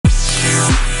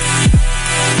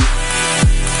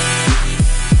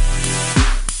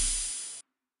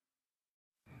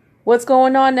What's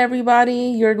going on,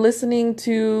 everybody? You're listening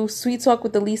to Sweet Talk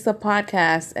with Elisa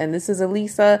podcast, and this is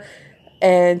Elisa.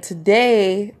 And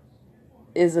today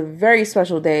is a very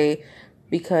special day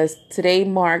because today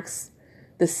marks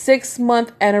the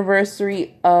 6-month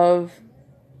anniversary of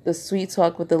the Sweet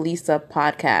Talk with Elisa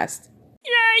podcast.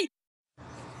 Yay!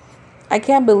 I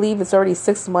can't believe it's already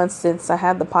 6 months since I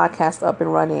had the podcast up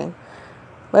and running.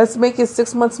 Let's make it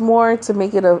 6 months more to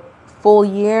make it a full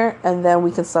year, and then we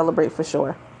can celebrate for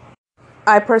sure.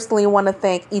 I personally want to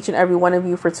thank each and every one of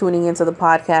you for tuning into the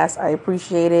podcast. I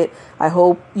appreciate it. I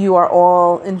hope you are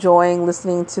all enjoying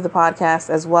listening to the podcast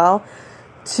as well.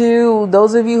 To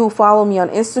those of you who follow me on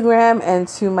Instagram and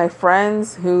to my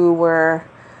friends who were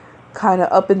kind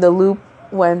of up in the loop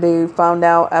when they found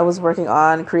out I was working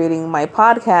on creating my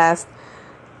podcast,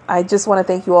 I just want to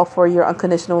thank you all for your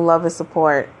unconditional love and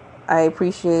support. I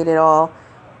appreciate it all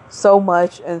so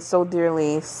much and so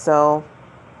dearly. So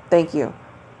thank you.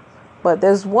 But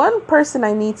there's one person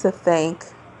I need to thank,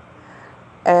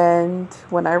 and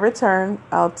when I return,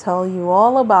 I'll tell you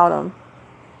all about him.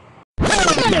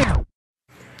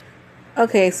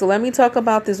 Okay, so let me talk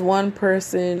about this one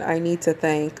person I need to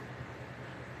thank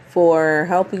for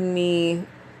helping me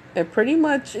and pretty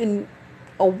much in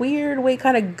a weird way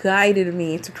kind of guided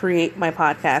me to create my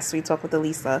podcast, Sweet Talk with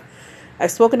Elisa. I've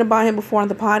spoken about him before on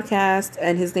the podcast,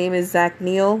 and his name is Zach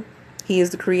Neal. He is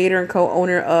the creator and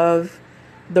co-owner of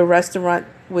the restaurant,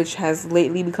 which has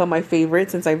lately become my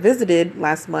favorite since I visited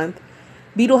last month,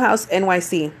 Beetle House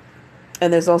NYC.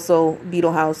 And there's also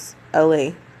Beetle House LA.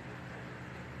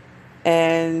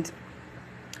 And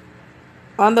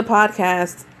on the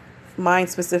podcast, mine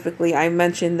specifically, I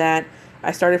mentioned that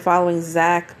I started following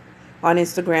Zach on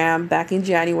Instagram back in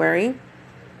January.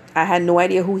 I had no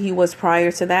idea who he was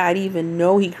prior to that. I didn't even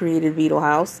know he created Beetle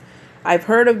House. I've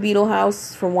heard of Beetle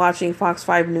House from watching Fox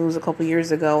 5 News a couple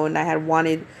years ago, and I had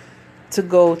wanted to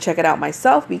go check it out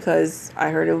myself because I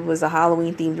heard it was a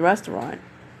Halloween-themed restaurant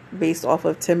based off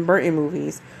of Tim Burton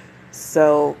movies.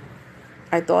 So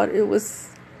I thought it was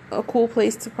a cool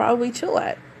place to probably chill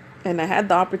at. And I had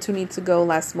the opportunity to go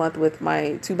last month with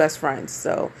my two best friends.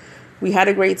 So we had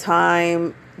a great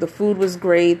time. The food was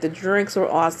great. The drinks were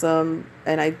awesome.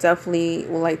 And I definitely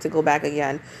would like to go back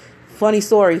again. Funny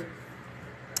story.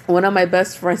 One of my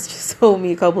best friends just told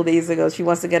me a couple days ago she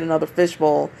wants to get another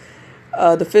fishbowl.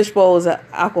 The fishbowl is an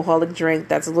alcoholic drink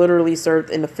that's literally served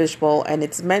in a fishbowl, and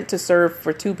it's meant to serve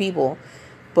for two people.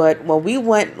 But when we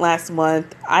went last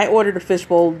month, I ordered a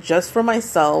fishbowl just for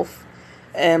myself,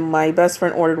 and my best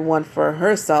friend ordered one for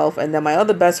herself, and then my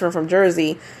other best friend from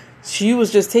Jersey, she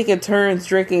was just taking turns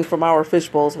drinking from our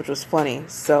fishbowls, which was funny.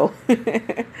 So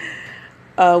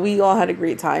we all had a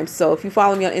great time. So if you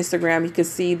follow me on Instagram, you can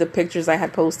see the pictures I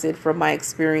had posted from my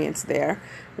experience there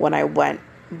when I went.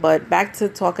 But back to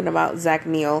talking about Zach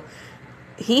Neal.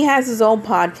 He has his own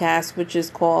podcast, which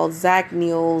is called Zach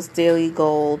Neal's Daily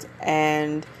Gold.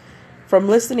 And from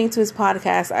listening to his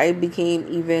podcast, I became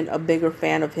even a bigger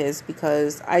fan of his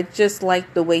because I just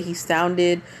liked the way he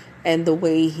sounded and the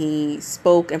way he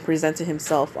spoke and presented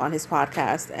himself on his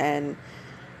podcast. And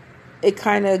it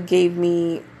kind of gave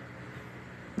me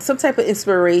some type of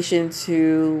inspiration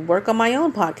to work on my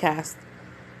own podcast.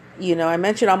 You know, I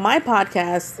mentioned on my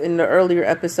podcast in the earlier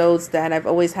episodes that I've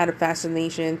always had a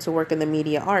fascination to work in the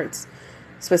media arts,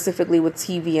 specifically with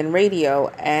TV and radio.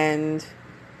 And,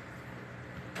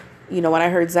 you know, when I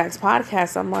heard Zach's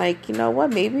podcast, I'm like, you know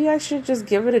what, maybe I should just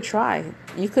give it a try.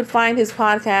 You could find his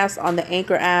podcast on the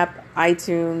Anchor app,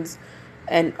 iTunes,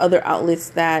 and other outlets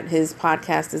that his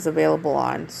podcast is available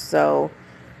on. So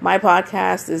my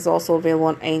podcast is also available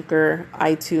on Anchor,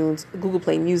 iTunes, Google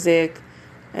Play Music,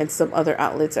 and some other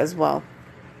outlets as well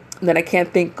that I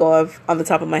can't think of on the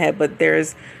top of my head, but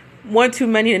there's one too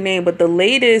many to name. But the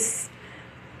latest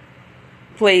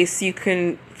place you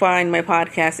can find my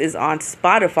podcast is on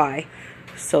Spotify,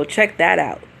 so check that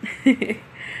out.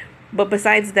 But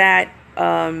besides that,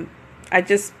 I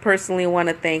just personally want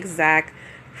to thank Zach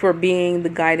for being the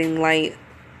guiding light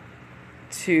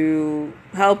to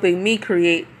helping me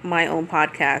create my own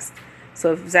podcast.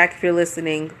 So Zach, if you're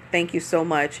listening, thank you so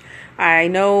much. I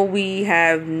know we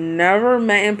have never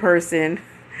met in person,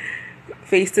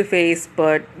 face to face,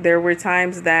 but there were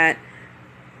times that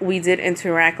we did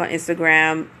interact on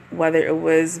Instagram, whether it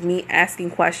was me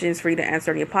asking questions for you to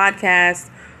answer on your podcast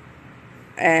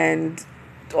and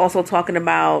also talking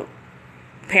about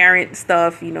parent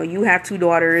stuff. You know, you have two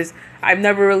daughters. I've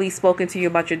never really spoken to you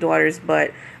about your daughters,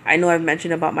 but I know I've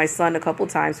mentioned about my son a couple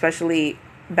times, especially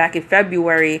back in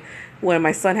February when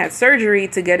my son had surgery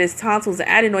to get his tonsils and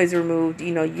adenoids removed.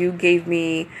 You know, you gave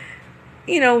me,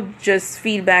 you know, just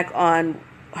feedback on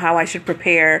how I should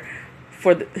prepare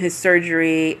for his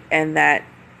surgery and that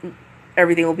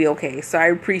everything will be okay. So I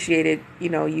appreciated,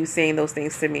 you saying those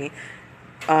things to me.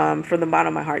 From the bottom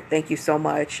of my heart, thank you so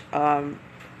much.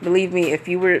 Believe me, if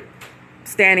you were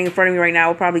standing in front of me right now, I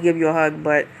would probably give you a hug,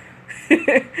 but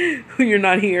you're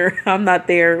not here. I'm not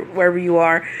there, wherever you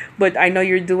are. But I know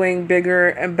you're doing bigger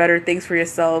and better things for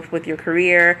yourself with your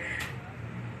career.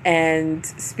 And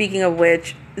speaking of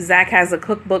which, Zach has a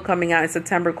cookbook coming out in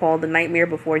September called The Nightmare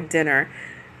Before Dinner.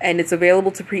 And it's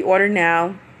available to pre-order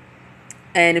now.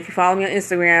 And if you follow me on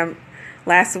Instagram,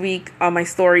 last week on my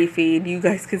story feed, you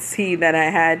guys could see that I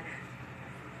had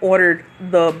ordered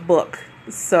the book.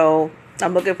 So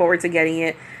I'm looking forward to getting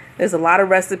it. There's a lot of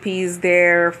recipes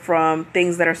there from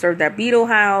things that are served at Beetle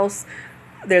House.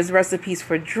 There's recipes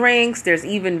for drinks. There's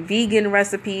even vegan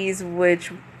recipes,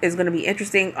 which is going to be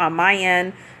interesting on my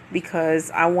end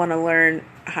because I want to learn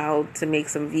how to make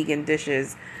some vegan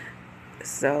dishes.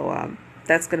 So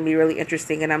that's going to be really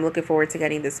interesting, and I'm looking forward to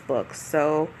getting this book.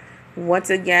 So once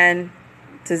again,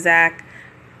 to Zach,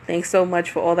 thanks so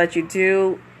much for all that you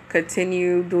do.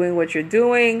 Continue doing what you're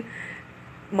doing.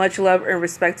 Much love and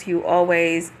respect to you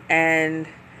always. And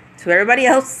to everybody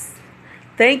else,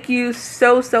 thank you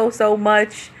so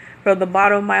much from the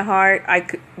bottom of my heart. I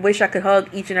wish I could hug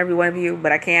each and every one of you,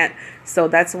 but I can't. So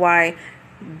that's why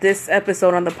this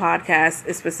episode on the podcast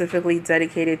is specifically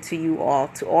dedicated to you all,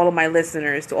 to all of my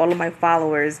listeners, to all of my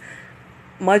followers.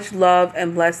 Much love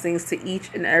and blessings to each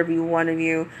and every one of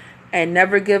you. And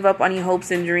never give up on your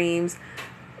hopes and dreams.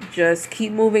 Just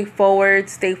keep moving forward,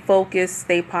 stay focused,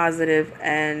 stay positive,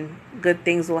 and good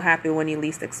things will happen when you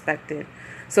least expect it.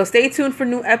 So stay tuned for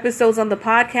new episodes on the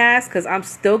podcast because I'm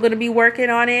still going to be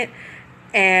working on it.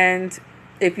 And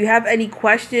if you have any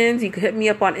questions, you can hit me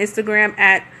up on Instagram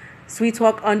at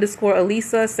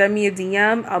sweettalk_Elisa. Send me a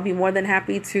DM. I'll be more than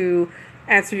happy to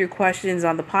answer your questions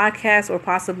on the podcast or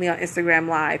possibly on Instagram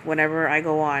Live whenever I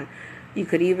go on. You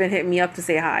could even hit me up to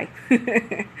say hi.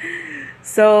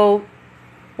 So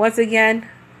once again,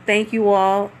 thank you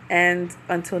all, and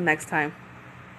until next time.